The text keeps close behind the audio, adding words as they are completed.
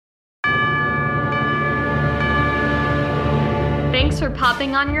Thanks for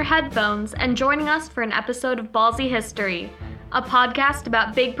popping on your headphones and joining us for an episode of Ballsy History, a podcast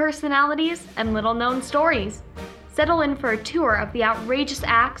about big personalities and little-known stories. Settle in for a tour of the outrageous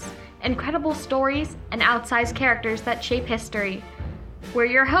acts, incredible stories, and outsized characters that shape history. We're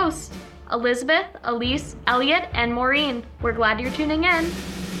your hosts, Elizabeth, Elise, Elliot, and Maureen. We're glad you're tuning in.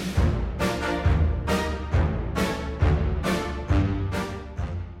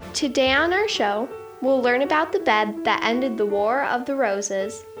 Today on our show, we'll learn about the bed that ended the War of the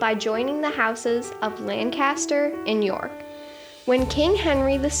Roses by joining the houses of Lancaster and York. When King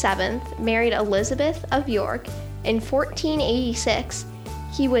Henry VII married Elizabeth of York in 1486,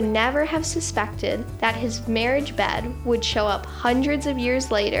 he would never have suspected that his marriage bed would show up hundreds of years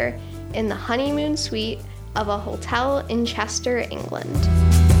later in the honeymoon suite of a hotel in Chester, England.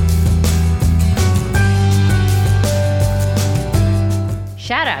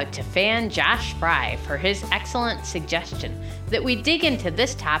 Shout out to fan Josh Fry for his excellent suggestion that we dig into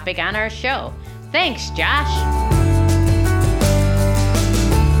this topic on our show. Thanks, Josh!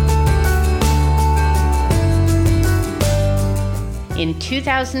 In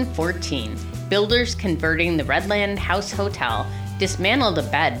 2014, builders converting the Redland House Hotel dismantled a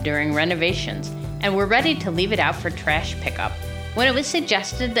bed during renovations and were ready to leave it out for trash pickup when it was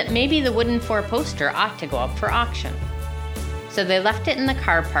suggested that maybe the wooden four-poster ought to go up for auction. So they left it in the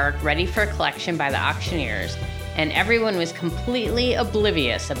car park ready for collection by the auctioneers, and everyone was completely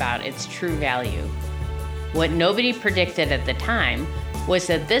oblivious about its true value. What nobody predicted at the time was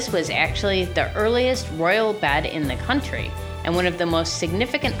that this was actually the earliest royal bed in the country and one of the most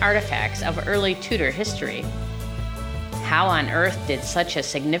significant artifacts of early Tudor history. How on earth did such a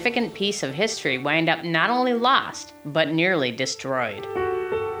significant piece of history wind up not only lost, but nearly destroyed?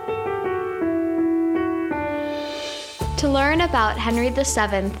 To learn about Henry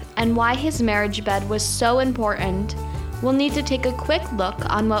VII and why his marriage bed was so important, we'll need to take a quick look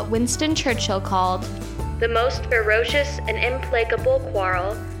on what Winston Churchill called the most ferocious and implacable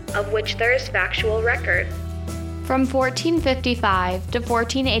quarrel of which there is factual record. From 1455 to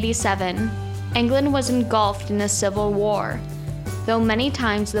 1487, England was engulfed in a civil war, though many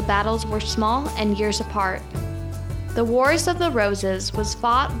times the battles were small and years apart. The Wars of the Roses was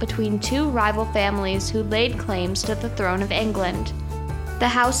fought between two rival families who laid claims to the throne of England, the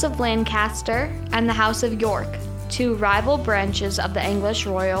House of Lancaster and the House of York, two rival branches of the English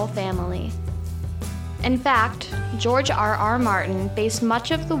royal family. In fact, George R.R. Martin based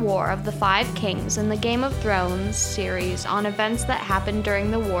much of the War of the Five Kings in the Game of Thrones series on events that happened during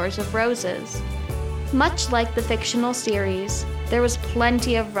the Wars of Roses. Much like the fictional series, there was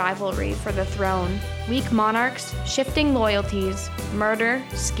plenty of rivalry for the throne, weak monarchs, shifting loyalties, murder,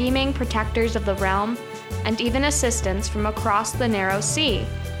 scheming protectors of the realm, and even assistance from across the narrow sea,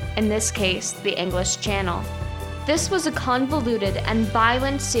 in this case, the English Channel. This was a convoluted and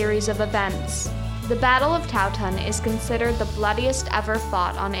violent series of events. The Battle of Towton is considered the bloodiest ever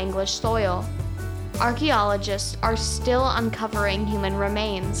fought on English soil. Archaeologists are still uncovering human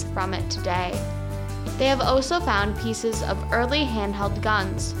remains from it today. They have also found pieces of early handheld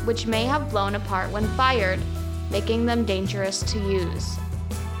guns, which may have blown apart when fired, making them dangerous to use.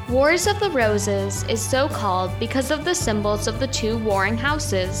 Wars of the Roses is so called because of the symbols of the two warring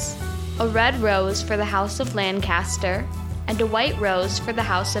houses, a red rose for the House of Lancaster and a white rose for the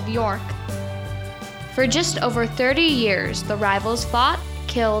House of York. For just over 30 years, the rivals fought,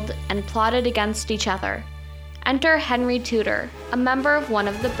 killed, and plotted against each other. Enter Henry Tudor, a member of one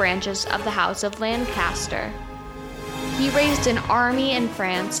of the branches of the House of Lancaster. He raised an army in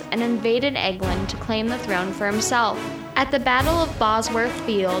France and invaded England to claim the throne for himself. At the Battle of Bosworth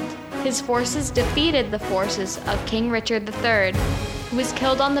Field, his forces defeated the forces of King Richard III, who was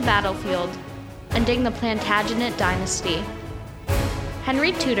killed on the battlefield, ending the Plantagenet dynasty.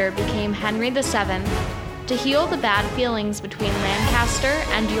 Henry Tudor became Henry VII. To heal the bad feelings between Lancaster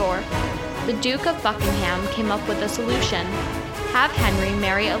and York, the Duke of Buckingham came up with a solution: have Henry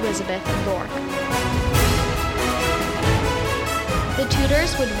marry Elizabeth of York. The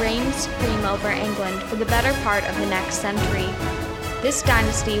Tudors would reign supreme over England for the better part of the next century. This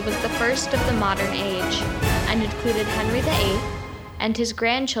dynasty was the first of the modern age, and included Henry VIII and his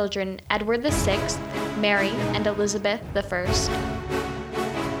grandchildren Edward VI, Mary, and Elizabeth I.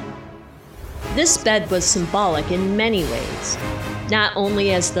 This bed was symbolic in many ways, not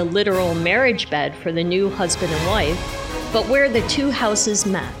only as the literal marriage bed for the new husband and wife, but where the two houses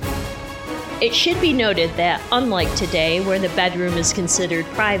met. It should be noted that, unlike today, where the bedroom is considered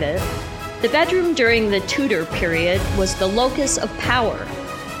private, the bedroom during the Tudor period was the locus of power,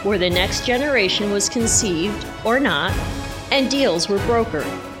 where the next generation was conceived, or not, and deals were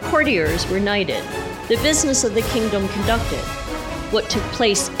brokered, courtiers were knighted, the business of the kingdom conducted. What took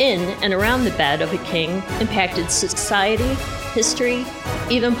place in and around the bed of a king impacted society, history,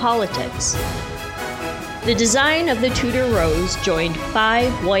 even politics. The design of the Tudor rose joined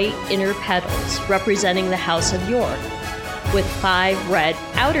 5 white inner petals representing the House of York, with 5 red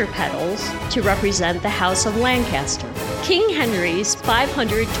outer petals to represent the House of Lancaster. King Henry's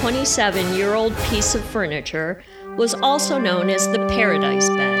 527-year-old piece of furniture was also known as the Paradise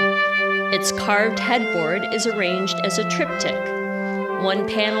Bed. Its carved headboard is arranged as a triptych. One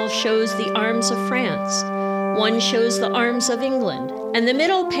panel shows the arms of France, one shows the arms of England, and the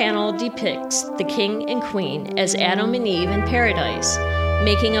middle panel depicts the king and queen as Adam and Eve in paradise,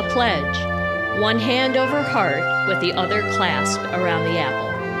 making a pledge, one hand over heart with the other clasped around the apple.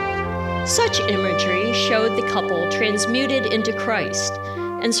 Such imagery showed the couple transmuted into Christ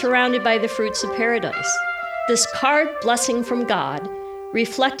and surrounded by the fruits of paradise. This carved blessing from God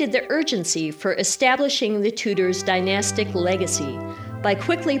reflected the urgency for establishing the Tudors' dynastic legacy by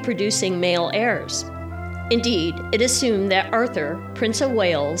quickly producing male heirs. Indeed, it assumed that Arthur, Prince of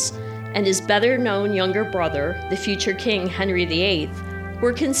Wales, and his better-known younger brother, the future King Henry VIII,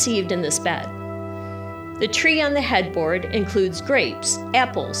 were conceived in this bed. The tree on the headboard includes grapes,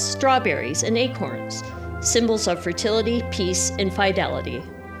 apples, strawberries, and acorns, symbols of fertility, peace, and fidelity.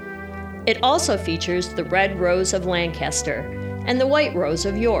 It also features the red rose of Lancaster and the white rose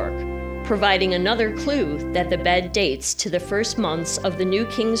of York, providing another clue that the bed dates to the first months of the new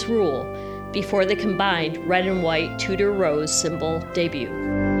king's rule before the combined red and white Tudor rose symbol debut.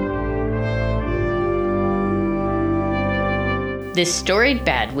 This storied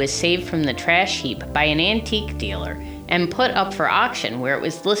bed was saved from the trash heap by an antique dealer and put up for auction where it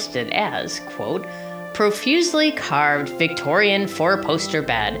was listed as, quote, profusely carved Victorian 4-poster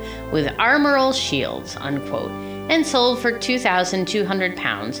bed with armoral shields, unquote, and sold for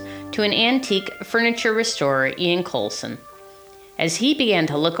 £2,200 to an antique furniture restorer, Ian Colson. As he began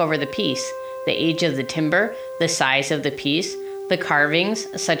to look over the piece, the age of the timber, the size of the piece, the carvings,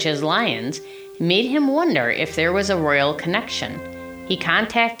 such as lions, made him wonder if there was a royal connection. He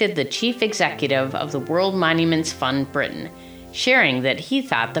contacted the chief executive of the World Monuments Fund Britain, sharing that he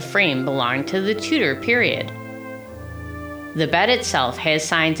thought the frame belonged to the Tudor period. The bed itself has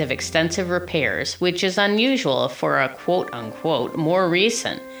signs of extensive repairs, which is unusual for a quote-unquote more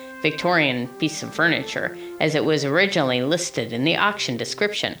recent Victorian piece of furniture, as it was originally listed in the auction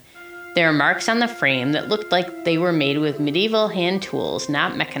description. There are marks on the frame that looked like they were made with medieval hand tools,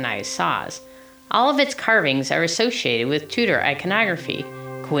 not mechanized saws. All of its carvings are associated with Tudor iconography.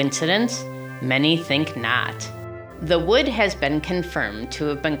 Coincidence? Many think not. The wood has been confirmed to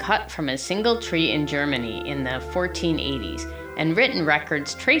have been cut from a single tree in Germany in the 1480s, and written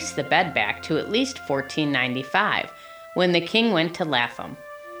records trace the bed back to at least 1495, when the king went to Latham.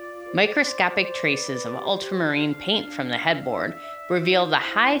 Microscopic traces of ultramarine paint from the headboard reveal the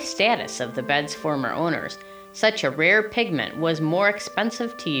high status of the bed's former owners. Such a rare pigment was more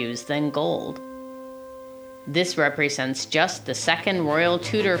expensive to use than gold. This represents just the second royal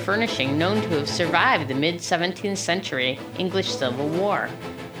Tudor furnishing known to have survived the mid-17th century English Civil War.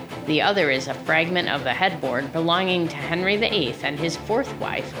 The other is a fragment of the headboard belonging to Henry VIII and his fourth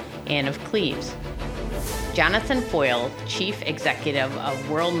wife, Anne of Cleves. Jonathan Foyle, chief executive of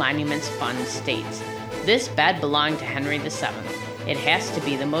World Monuments Fund, states, "This bed belonged to Henry VII. It has to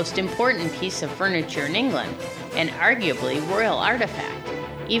be the most important piece of furniture in England, and arguably royal artifact.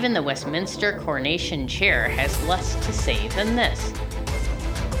 Even the Westminster coronation chair has less to say than this."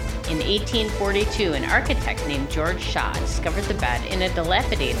 In 1842, an architect named George Shaw discovered the bed in a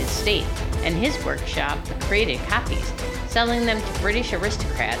dilapidated state, and his workshop created copies, selling them to British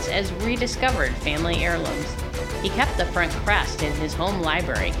aristocrats as rediscovered family heirlooms. He kept the front crest in his home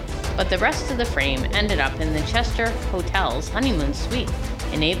library, but the rest of the frame ended up in the Chester Hotel's honeymoon suite,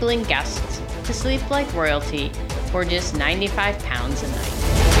 enabling guests to sleep like royalty for just £95 a night.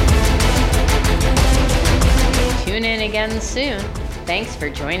 Tune in again soon. Thanks for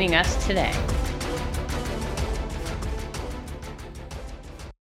joining us today.